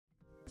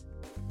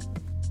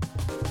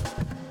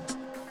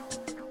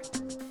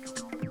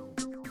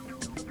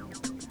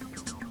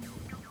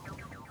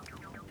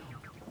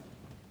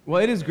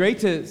Well, it is great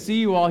to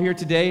see you all here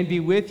today and be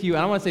with you.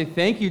 And I want to say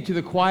thank you to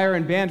the choir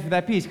and band for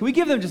that piece. Can we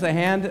give them just a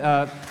hand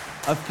of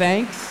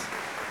thanks?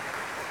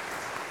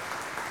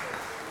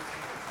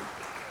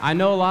 I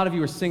know a lot of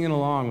you are singing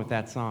along with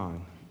that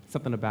song.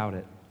 Something about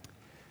it.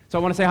 So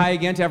I want to say hi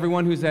again to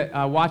everyone who's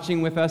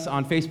watching with us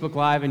on Facebook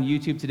Live and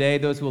YouTube today,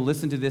 those who will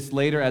listen to this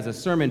later as a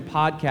sermon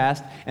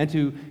podcast, and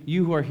to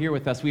you who are here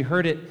with us. We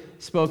heard it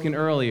spoken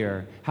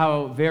earlier,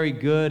 how very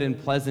good and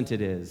pleasant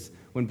it is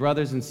when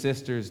brothers and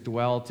sisters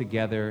dwell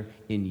together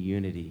in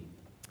unity.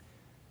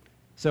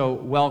 So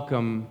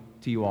welcome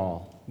to you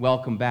all.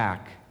 Welcome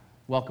back.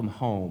 Welcome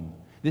home.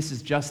 This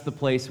is just the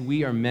place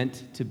we are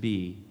meant to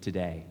be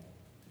today.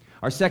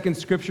 Our second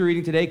scripture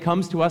reading today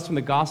comes to us from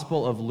the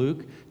Gospel of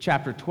Luke,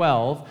 chapter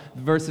 12,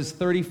 verses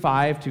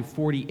 35 to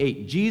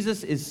 48.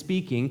 Jesus is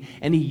speaking,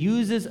 and he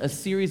uses a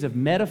series of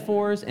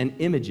metaphors and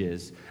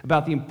images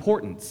about the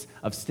importance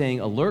of staying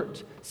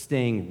alert,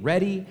 staying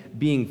ready,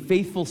 being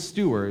faithful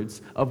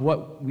stewards of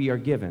what we are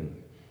given.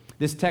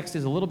 This text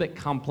is a little bit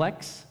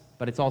complex,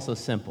 but it's also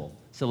simple.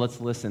 So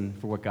let's listen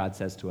for what God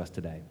says to us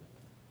today.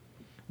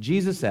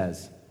 Jesus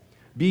says,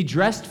 "Be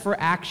dressed for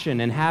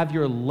action and have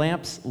your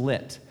lamps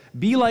lit.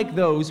 Be like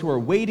those who are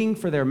waiting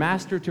for their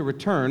master to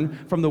return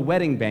from the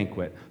wedding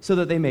banquet, so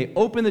that they may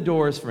open the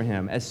doors for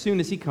him as soon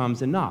as he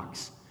comes and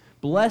knocks.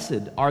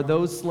 Blessed are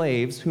those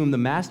slaves whom the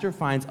master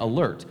finds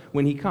alert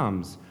when he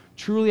comes.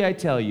 Truly I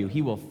tell you,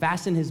 he will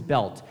fasten his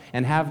belt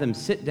and have them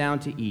sit down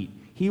to eat.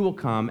 He will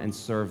come and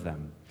serve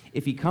them.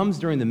 If he comes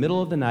during the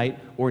middle of the night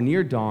or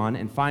near dawn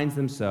and finds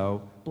them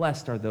so,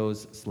 blessed are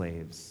those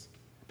slaves.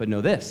 But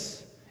know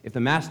this, if the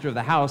master of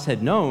the house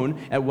had known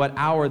at what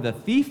hour the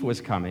thief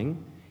was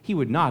coming, he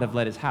would not have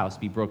let his house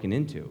be broken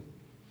into.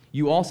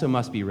 You also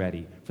must be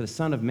ready, for the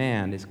Son of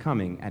Man is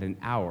coming at an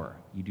hour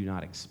you do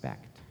not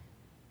expect."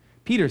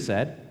 Peter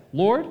said,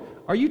 "Lord,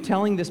 are you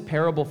telling this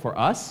parable for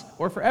us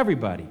or for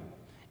everybody?"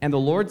 And the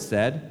Lord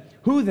said,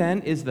 "Who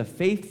then is the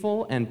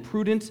faithful and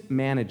prudent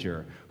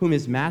manager whom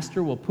his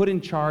master will put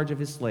in charge of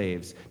his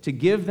slaves to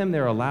give them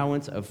their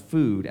allowance of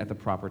food at the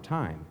proper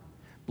time?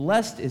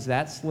 Blessed is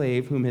that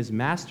slave whom his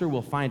master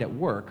will find at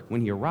work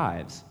when he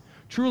arrives.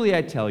 Truly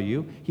I tell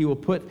you, he will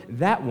put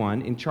that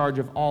one in charge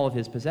of all of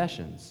his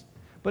possessions.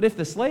 But if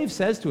the slave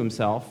says to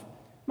himself,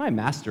 'My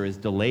master is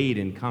delayed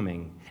in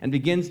coming,' and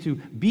begins to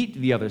beat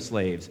the other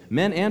slaves,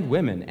 men and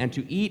women, and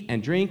to eat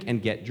and drink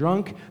and get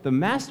drunk, the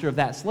master of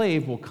that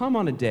slave will come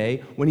on a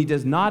day when he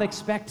does not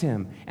expect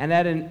him, and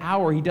at an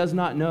hour he does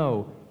not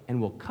know,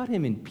 and will cut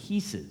him in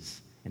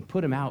pieces and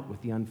put him out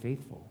with the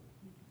unfaithful.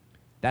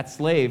 That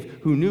slave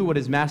who knew what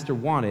his master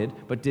wanted,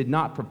 but did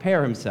not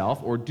prepare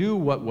himself or do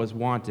what was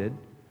wanted,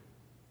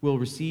 will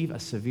receive a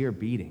severe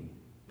beating.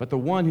 But the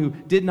one who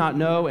did not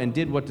know and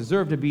did what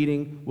deserved a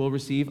beating will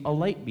receive a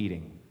light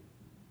beating.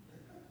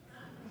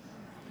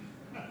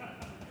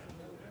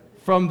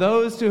 From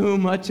those to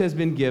whom much has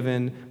been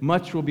given,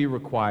 much will be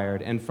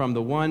required, and from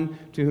the one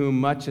to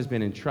whom much has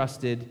been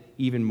entrusted,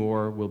 even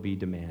more will be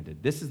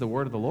demanded." This is the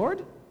word of the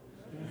Lord.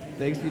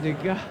 Thanks be to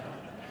God. Are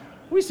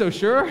we so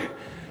sure?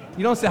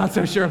 You don't sound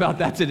so sure about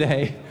that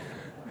today.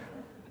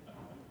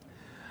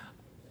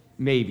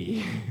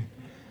 Maybe.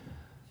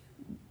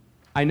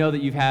 I know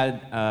that you've had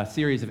a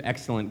series of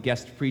excellent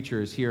guest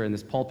preachers here in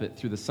this pulpit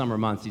through the summer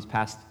months, these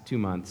past 2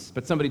 months.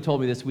 But somebody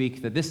told me this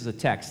week that this is a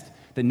text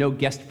that no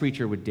guest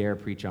preacher would dare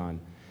preach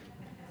on.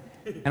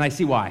 And I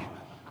see why.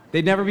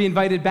 They'd never be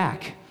invited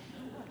back.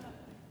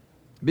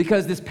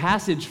 Because this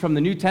passage from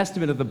the New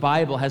Testament of the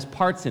Bible has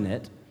parts in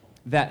it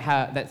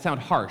that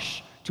sound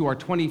harsh to our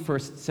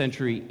 21st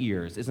century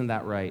ears. Isn't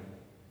that right?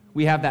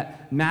 We have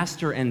that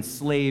master and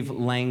slave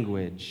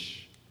language.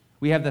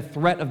 We have the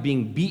threat of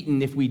being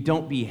beaten if we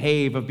don't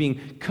behave, of being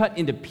cut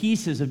into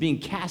pieces, of being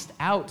cast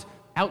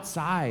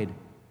outside.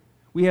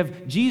 We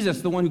have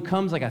Jesus, the one who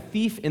comes like a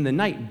thief in the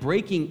night,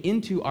 breaking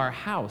into our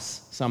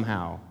house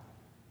somehow.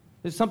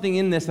 There's something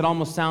in this that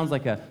almost sounds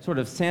like a sort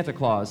of Santa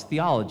Claus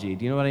theology.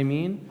 Do you know what I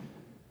mean?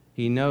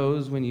 He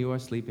knows when you are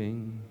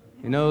sleeping.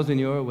 He knows when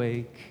you're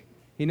awake.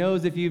 He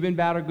knows if you've been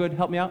bad or good.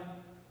 Help me out.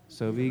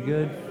 So be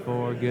good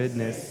for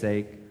goodness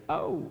sake.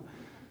 Oh.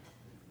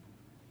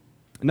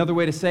 Another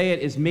way to say it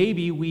is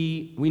maybe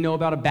we know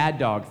about a bad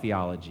dog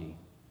theology.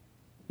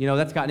 You know,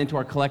 that's gotten into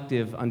our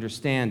collective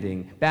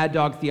understanding. Bad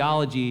dog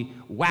theology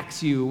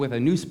whacks you with a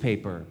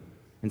newspaper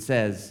and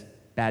says,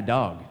 "Bad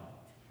dog,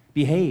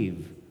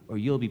 behave or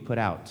you'll be put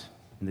out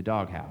in the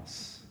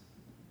doghouse."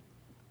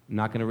 I'm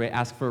not going to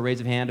ask for a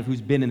raise of hand of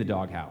who's been in the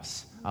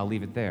doghouse. I'll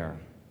leave it there.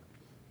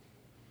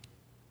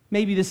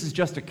 Maybe this is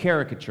just a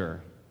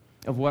caricature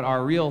of what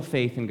our real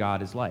faith in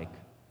God is like.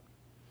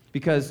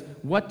 Because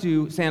what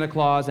do Santa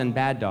Claus and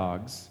bad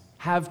dogs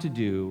have to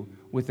do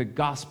with the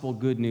gospel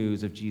good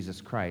news of Jesus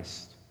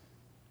Christ,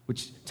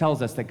 which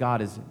tells us that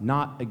God is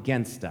not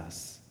against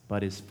us,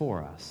 but is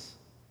for us?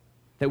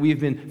 That we have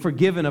been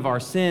forgiven of our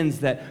sins,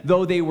 that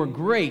though they were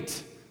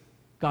great,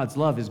 God's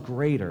love is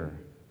greater.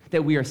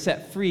 That we are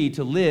set free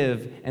to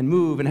live and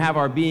move and have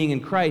our being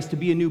in Christ, to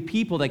be a new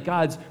people, that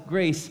God's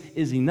grace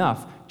is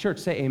enough. Church,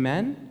 say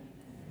amen.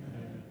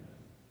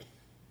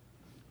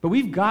 But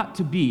we've got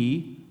to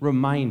be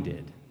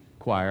reminded,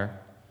 choir.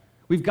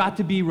 We've got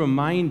to be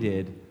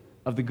reminded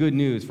of the good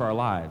news for our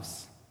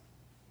lives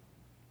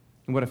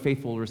and what a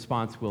faithful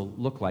response will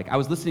look like. I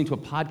was listening to a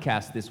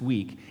podcast this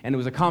week, and it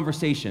was a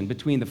conversation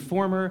between the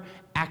former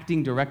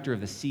acting director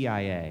of the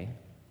CIA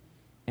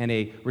and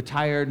a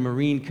retired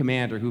Marine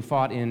commander who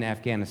fought in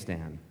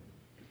Afghanistan.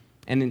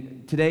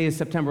 And today is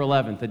September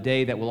 11th, a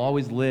day that will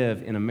always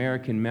live in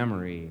American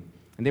memory.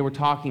 And they were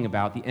talking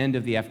about the end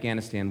of the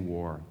Afghanistan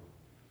war.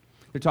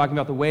 They're talking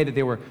about the way that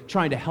they were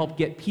trying to help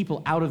get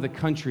people out of the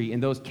country in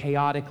those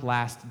chaotic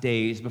last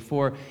days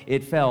before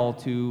it fell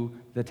to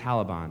the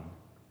Taliban.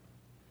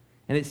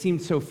 And it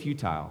seemed so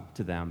futile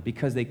to them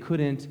because they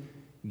couldn't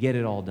get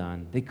it all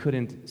done. They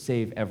couldn't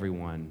save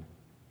everyone,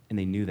 and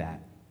they knew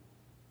that.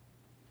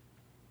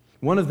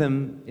 One of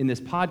them in this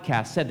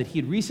podcast said that he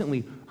had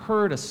recently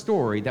heard a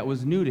story that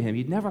was new to him.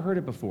 He'd never heard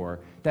it before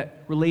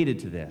that related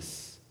to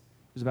this.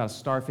 It was about a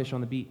starfish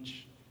on the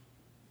beach.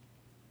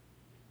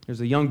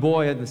 There's a young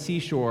boy at the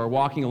seashore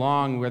walking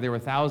along where there were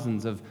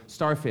thousands of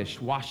starfish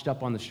washed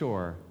up on the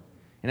shore.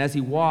 And as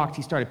he walked,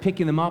 he started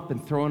picking them up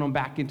and throwing them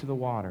back into the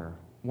water,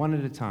 one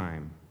at a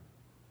time.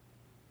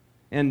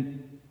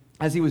 And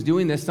as he was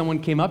doing this, someone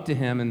came up to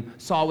him and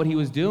saw what he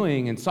was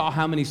doing and saw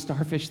how many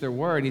starfish there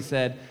were. And he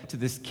said to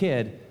this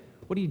kid,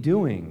 "What are you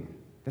doing?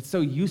 That's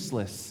so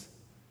useless.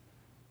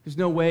 There's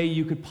no way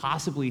you could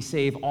possibly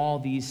save all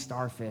these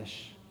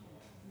starfish."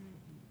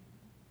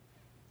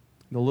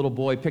 The little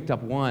boy picked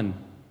up one,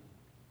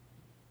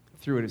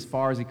 threw it as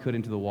far as he could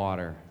into the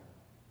water.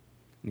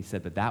 And he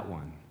said, "But that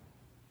one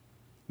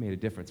made a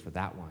difference for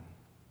that one."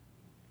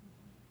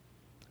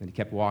 And he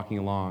kept walking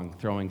along,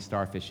 throwing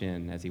starfish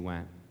in as he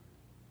went.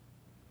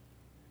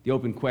 The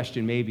open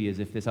question maybe is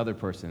if this other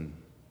person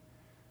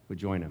would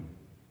join him.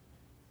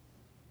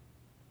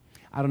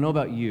 I don't know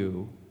about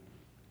you,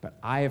 but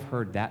I have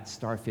heard that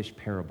starfish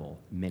parable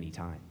many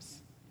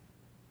times.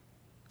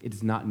 It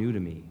is not new to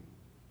me.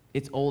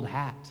 It's old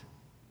hat.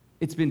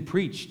 It's been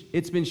preached.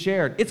 It's been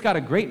shared. It's got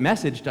a great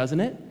message, doesn't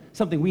it?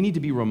 Something we need to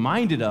be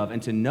reminded of and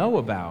to know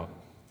about.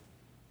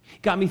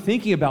 Got me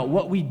thinking about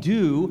what we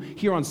do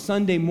here on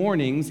Sunday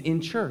mornings in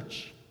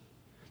church.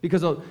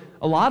 Because a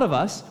lot of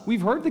us,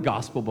 we've heard the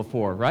gospel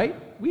before, right?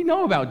 We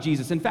know about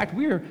Jesus. In fact,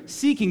 we are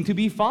seeking to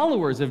be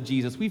followers of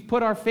Jesus. We've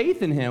put our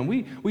faith in him.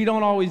 We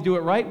don't always do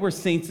it right. We're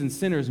saints and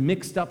sinners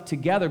mixed up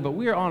together, but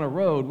we are on a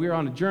road. We are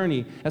on a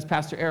journey, as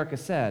Pastor Erica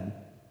said.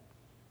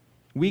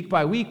 Week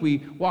by week, we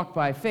walk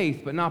by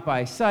faith, but not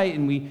by sight,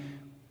 and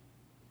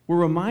we're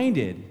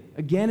reminded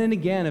again and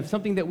again of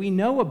something that we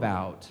know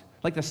about,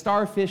 like the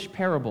starfish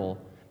parable,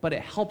 but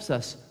it helps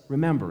us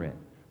remember it,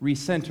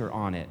 recenter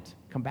on it,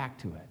 come back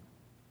to it.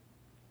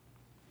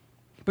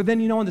 But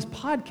then, on this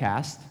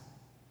podcast,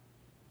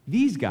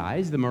 these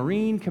guys, the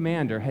Marine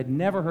commander, had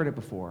never heard it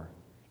before.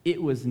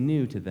 It was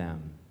new to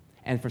them.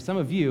 And for some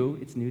of you,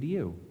 it's new to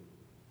you.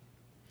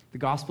 The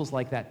gospel's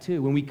like that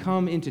too. When we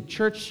come into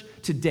church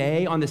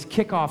today on this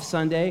kickoff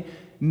Sunday,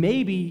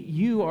 maybe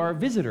you are a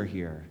visitor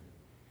here.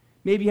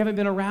 Maybe you haven't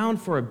been around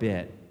for a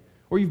bit,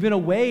 or you've been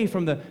away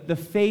from the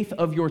faith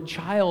of your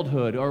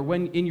childhood or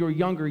when in your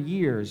younger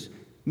years.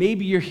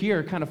 Maybe you're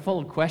here kind of full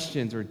of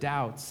questions or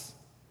doubts.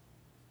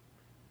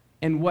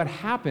 And what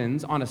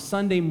happens on a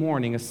Sunday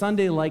morning, a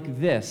Sunday like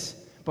this,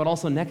 but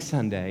also next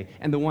Sunday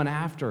and the one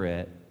after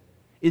it,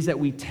 is that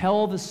we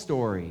tell the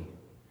story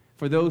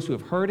for those who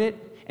have heard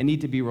it and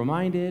need to be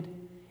reminded,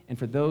 and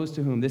for those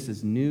to whom this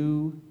is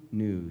new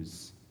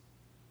news.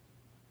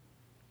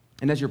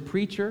 And as your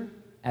preacher,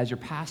 as your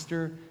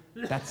pastor,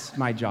 that's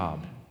my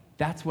job.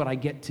 That's what I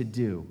get to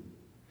do.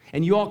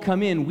 And you all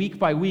come in week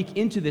by week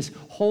into this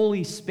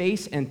holy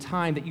space and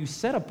time that you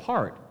set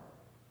apart.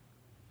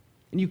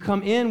 And you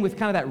come in with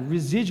kind of that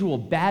residual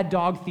bad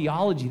dog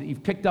theology that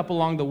you've picked up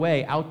along the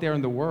way out there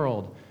in the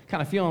world,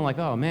 kind of feeling like,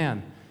 oh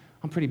man,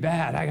 I'm pretty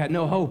bad. I got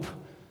no hope.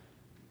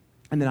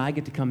 And then I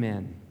get to come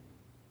in.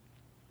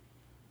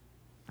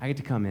 I get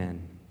to come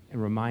in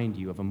and remind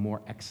you of a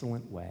more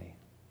excellent way.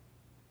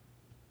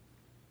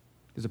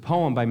 There's a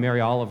poem by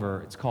Mary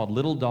Oliver. It's called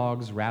Little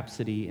Dog's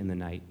Rhapsody in the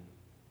Night.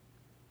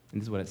 And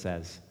this is what it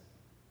says.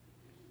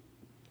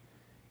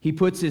 He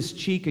puts his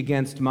cheek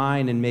against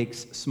mine and makes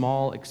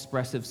small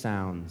expressive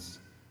sounds.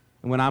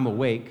 And when I'm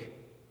awake,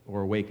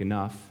 or awake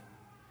enough,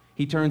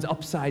 he turns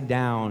upside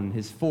down,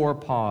 his four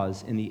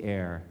paws in the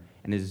air,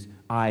 and his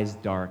eyes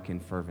dark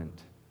and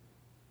fervent.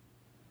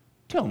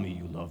 "Tell me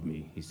you love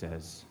me," he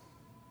says.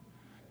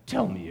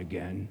 "Tell me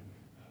again."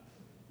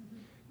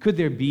 Could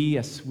there be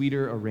a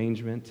sweeter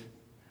arrangement?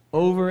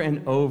 Over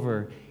and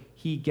over,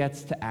 he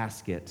gets to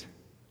ask it.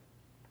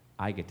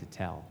 I get to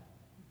tell.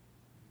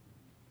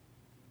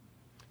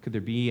 Could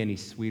there be any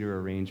sweeter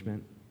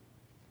arrangement?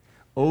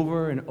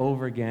 Over and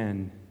over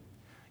again,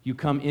 you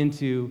come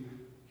into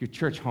your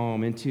church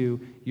home, into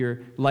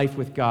your life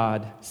with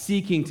God,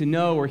 seeking to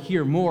know or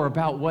hear more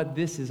about what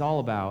this is all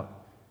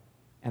about.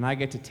 And I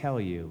get to tell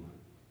you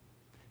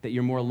that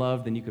you're more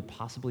loved than you could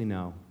possibly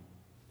know.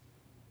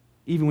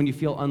 Even when you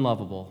feel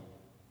unlovable,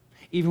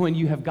 Even when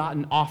you have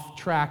gotten off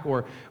track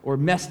or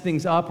messed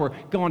things up or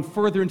gone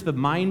further into the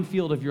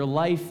minefield of your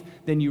life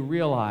than you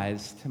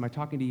realized. Am I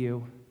talking to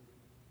you?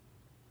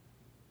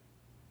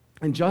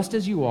 And just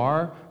as you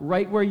are,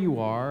 right where you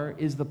are,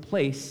 is the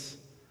place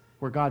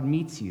where God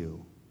meets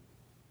you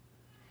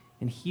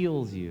and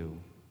heals you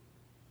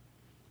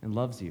and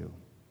loves you.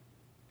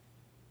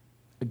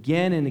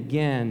 Again and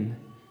again,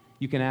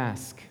 you can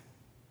ask,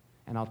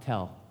 and I'll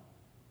tell.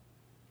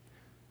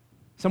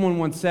 Someone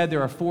once said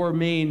there are 4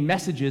 main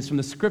messages from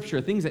the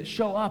Scripture, things that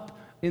show up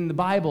in the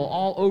Bible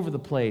all over the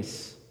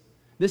place.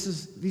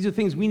 These are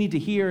things we need to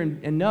hear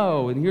and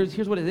know, and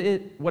here's what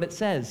it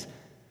says.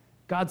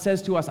 God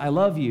says to us, I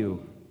love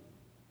you.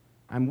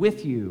 I'm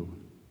with you.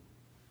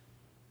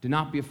 Do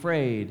not be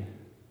afraid.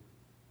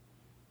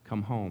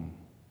 Come home.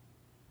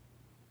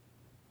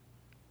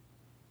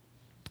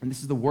 And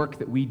this is the work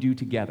that we do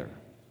together.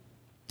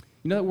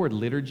 You know that word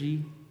liturgy?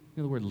 You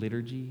know the word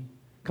liturgy?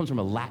 It comes from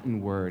a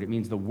Latin word. It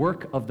means the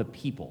work of the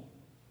people.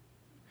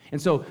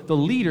 And so the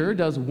leader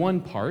does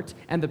one part,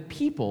 and the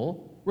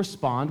people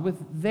respond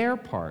with their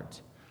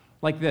part.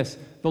 Like this,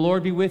 the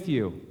Lord be with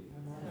you.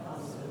 And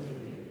also with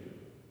you.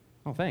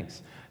 Oh,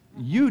 thanks.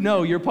 You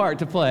know your part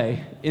to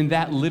play in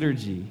that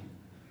liturgy.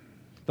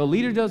 The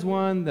leader does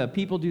one, the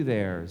people do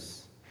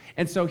theirs.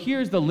 And so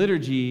here's the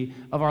liturgy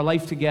of our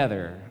life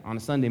together on a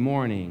Sunday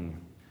morning.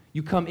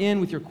 You come in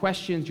with your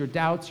questions, your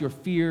doubts, your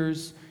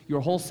fears,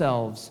 your whole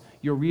selves,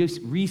 your real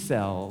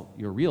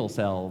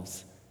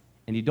selves,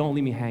 and you don't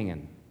leave me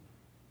hanging.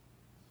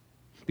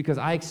 Because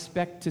I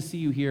expect to see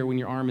you here when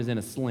your arm is in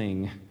a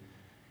sling,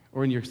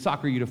 or in your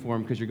soccer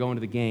uniform because you're going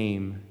to the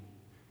game,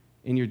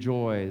 in your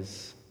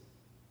joys,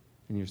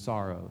 in your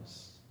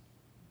sorrows.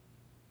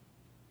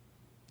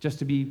 Just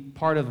to be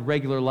part of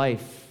regular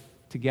life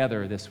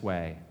together this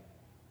way.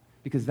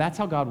 Because that's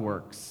how God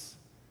works,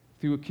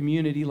 through a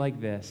community like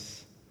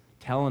this,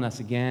 telling us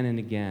again and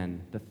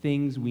again the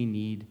things we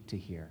need to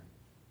hear.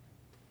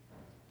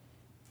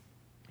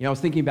 You know, I was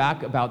thinking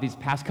back about these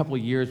past couple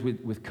of years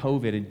with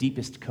COVID and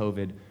deepest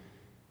COVID.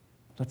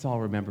 Let's all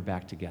remember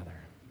back together.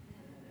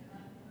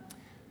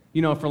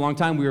 You know, for a long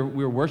time we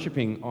were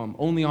worshiping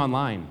only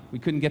online. We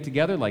couldn't get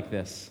together like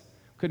this.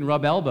 Couldn't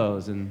rub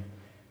elbows and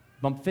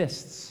bump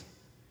fists.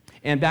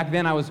 And back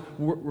then I was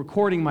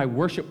recording my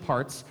worship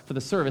parts for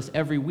the service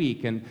every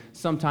week, and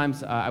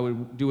sometimes I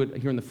would do it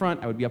here in the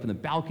front, I would be up in the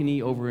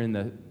balcony over in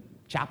the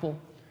chapel,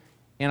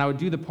 and I would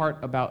do the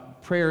part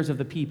about prayers of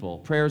the people,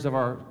 prayers of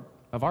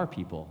our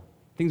people,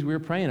 things we were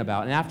praying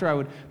about. And after I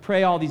would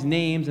pray all these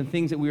names and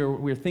things that we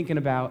were thinking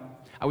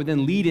about, I would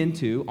then lead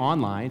into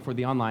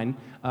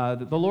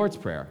the Lord's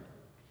Prayer.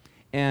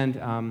 And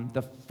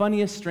the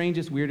funniest,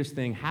 strangest, weirdest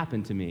thing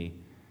happened to me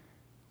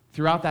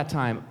throughout that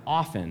time.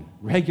 Often,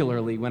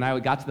 regularly, when I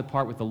got to the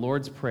part with the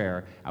Lord's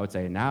Prayer, I would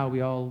say, now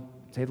we all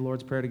say the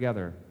Lord's Prayer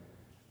together.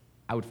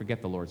 I would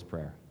forget the Lord's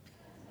Prayer.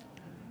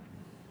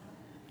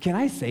 Can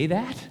I say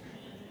that?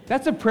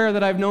 That's a prayer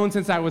that I've known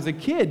since I was a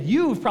kid.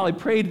 You've probably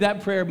prayed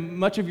that prayer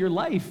much of your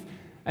life.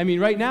 I mean,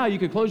 right now, you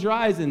could close your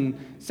eyes and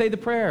say the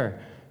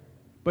prayer.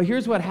 But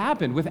here's what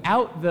happened.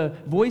 Without the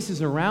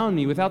voices around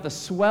me, without the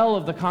swell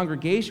of the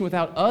congregation,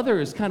 without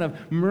others kind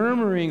of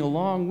murmuring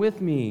along with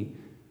me,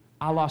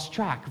 I lost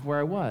track of where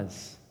I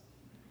was.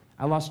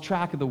 I lost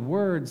track of the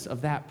words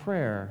of that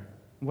prayer,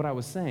 what I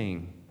was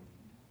saying.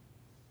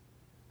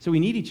 So we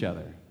need each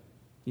other.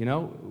 You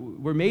know,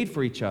 we're made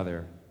for each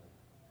other.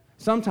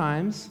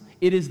 Sometimes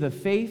it is the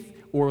faith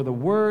or the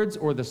words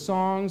or the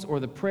songs or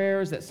the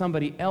prayers that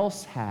somebody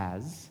else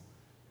has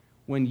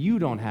when you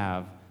don't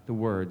have the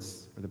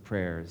words or the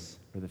prayers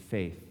or the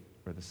faith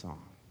or the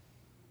song.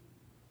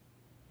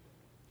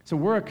 So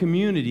we're a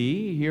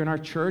community here in our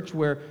church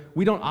where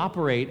we don't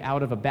operate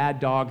out of a bad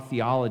dog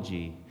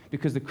theology,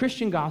 because the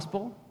Christian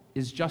gospel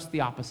is just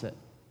the opposite.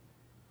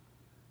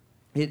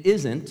 It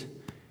isn't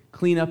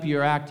clean up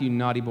your act, you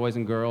naughty boys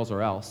and girls,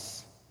 or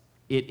else.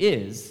 It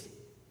is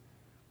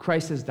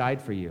Christ has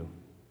died for you.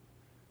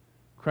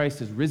 Christ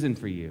has risen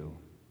for you.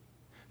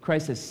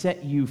 Christ has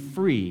set you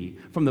free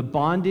from the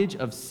bondage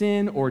of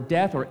sin or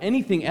death or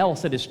anything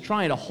else that is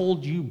trying to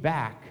hold you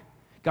back.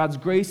 God's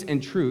grace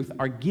and truth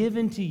are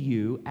given to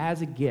you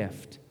as a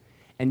gift,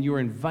 and you're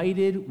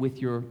invited with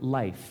your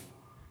life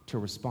to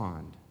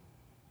respond.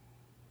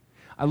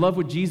 I love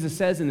what Jesus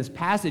says in this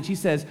passage. He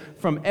says,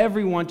 from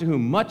everyone to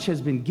whom much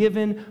has been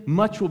given,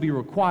 much will be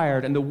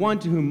required, and the one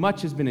to whom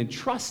much has been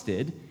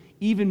entrusted,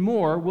 even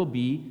more will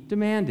be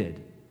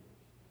demanded.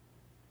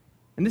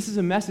 And this is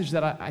a message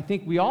that I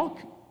think we all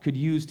could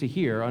use to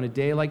hear on a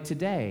day like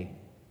today.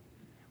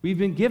 We've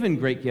been given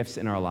great gifts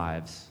in our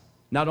lives.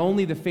 Not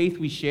only the faith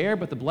we share,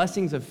 but the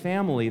blessings of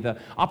family, the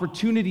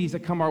opportunities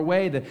that come our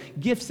way, the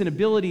gifts and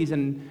abilities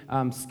and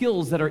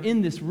skills that are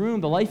in this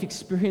room, the life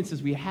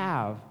experiences we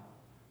have.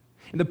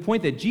 And the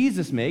point that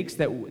Jesus makes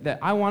that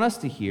I want us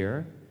to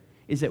hear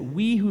is that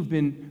we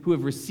who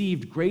have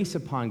received grace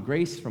upon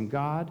grace from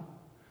God,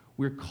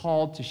 we're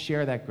called to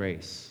share that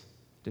grace,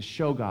 to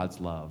show God's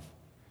love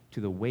to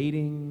the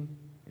waiting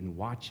and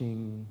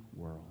watching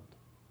world.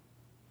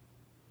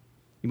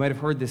 You might have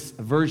heard this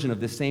version of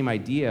this same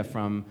idea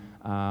from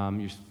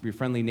your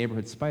friendly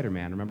neighborhood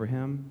Spider-Man. Remember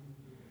him?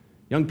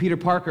 Young Peter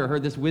Parker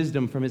heard this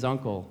wisdom from his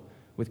uncle.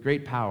 With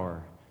great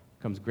power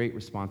comes great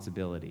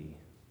responsibility.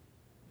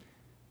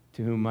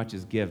 To whom much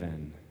is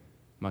given,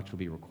 much will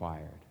be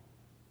required.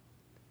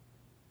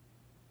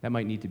 That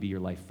might need to be your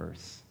life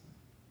verse.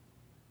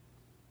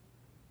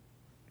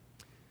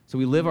 So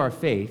we live our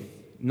faith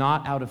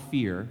not out of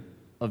fear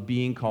of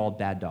being called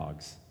bad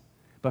dogs,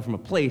 but from a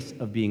place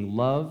of being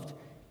loved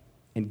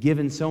and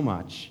given so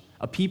much,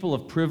 a people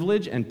of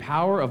privilege and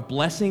power, of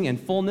blessing and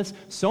fullness,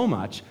 so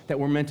much that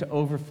we're meant to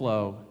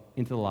overflow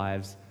into the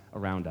lives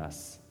around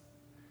us.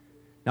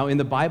 Now, in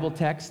the Bible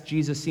text,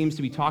 Jesus seems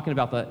to be talking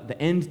about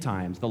the end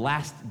times, the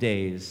last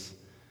days.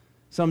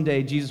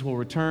 Someday, Jesus will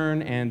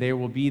return, and there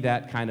will be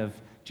that kind of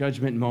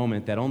judgment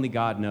moment that only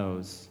God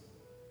knows.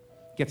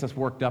 Gets us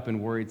worked up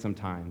and worried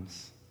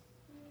sometimes.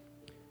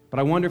 But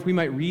I wonder if we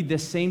might read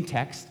this same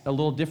text a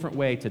little different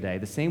way today,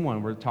 the same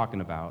one we're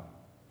talking about.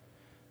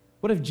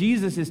 What if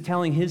Jesus is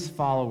telling his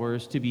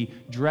followers to be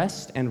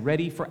dressed and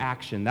ready for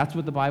action? That's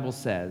what the Bible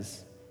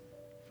says.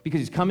 Because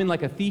he's coming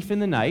like a thief in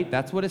the night,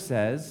 that's what it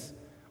says.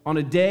 On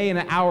a day and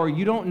an hour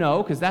you don't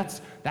know, because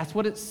that's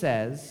what it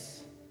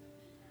says.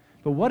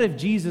 But what if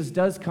Jesus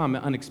does come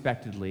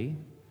unexpectedly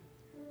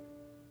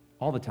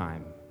all the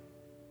time?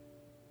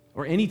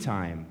 Or any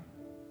time?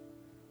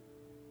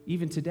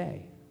 Even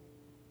today?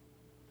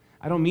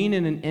 I don't mean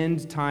in an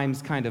end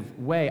times kind of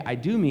way. I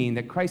do mean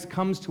that Christ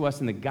comes to us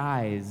in the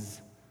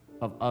guise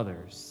of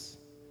others.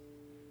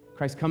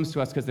 Christ comes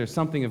to us because there's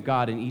something of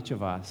God in each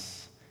of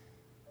us.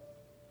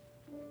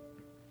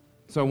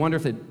 So I wonder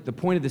if the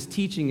point of this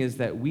teaching is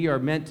that we are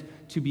meant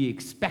to be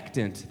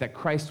expectant that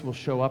Christ will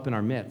show up in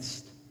our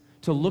midst,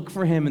 to look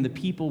for him in the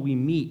people we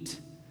meet,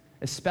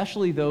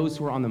 especially those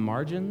who are on the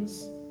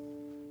margins,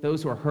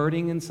 those who are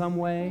hurting in some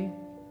way.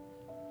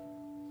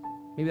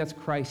 Maybe that's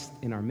Christ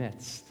in our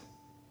midst.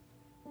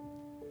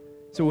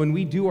 So when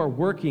we do our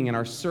working and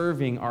our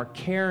serving, our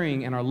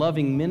caring and our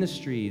loving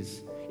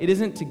ministries, it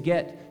isn't to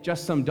get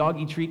just some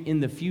doggy treat in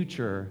the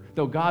future,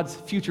 though God's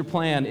future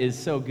plan is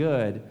so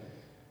good.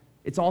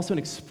 It's also an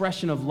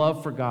expression of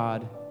love for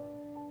God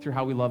through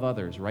how we love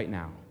others right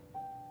now.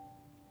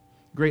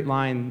 Great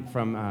line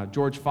from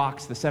George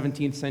Fox, the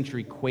 17th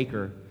century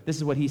Quaker. This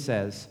is what he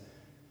says: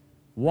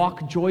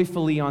 "Walk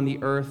joyfully on the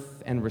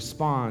earth and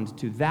respond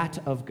to that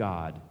of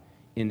God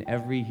in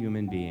every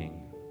human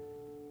being."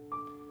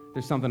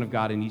 There's something of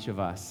God in each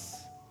of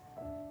us.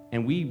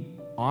 And we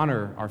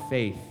honor our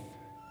faith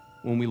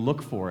when we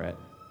look for it,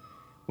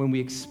 when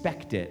we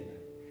expect it,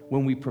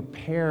 when we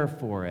prepare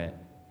for it,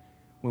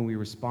 when we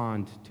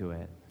respond to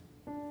it.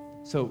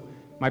 So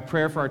my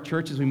prayer for our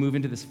church as we move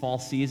into this fall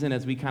season,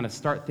 as we kind of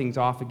start things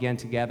off again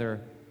together,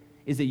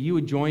 is that you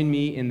would join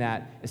me in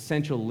that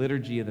essential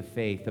liturgy of the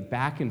faith, the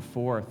back and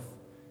forth,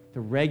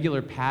 the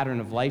regular pattern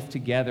of life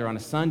together on a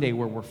Sunday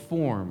where we're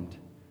formed,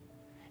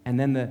 and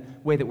then the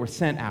way that we're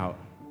sent out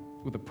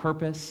with a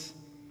purpose,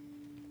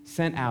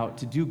 sent out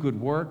to do good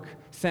work,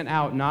 sent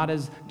out not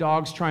as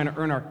dogs trying to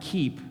earn our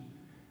keep,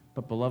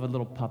 but beloved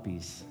little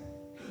puppies,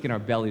 getting our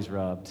bellies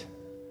rubbed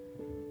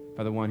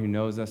by the one who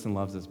knows us and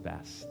loves us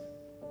best.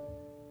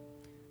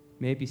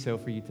 May it be so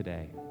for you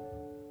today.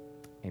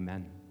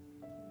 Amen.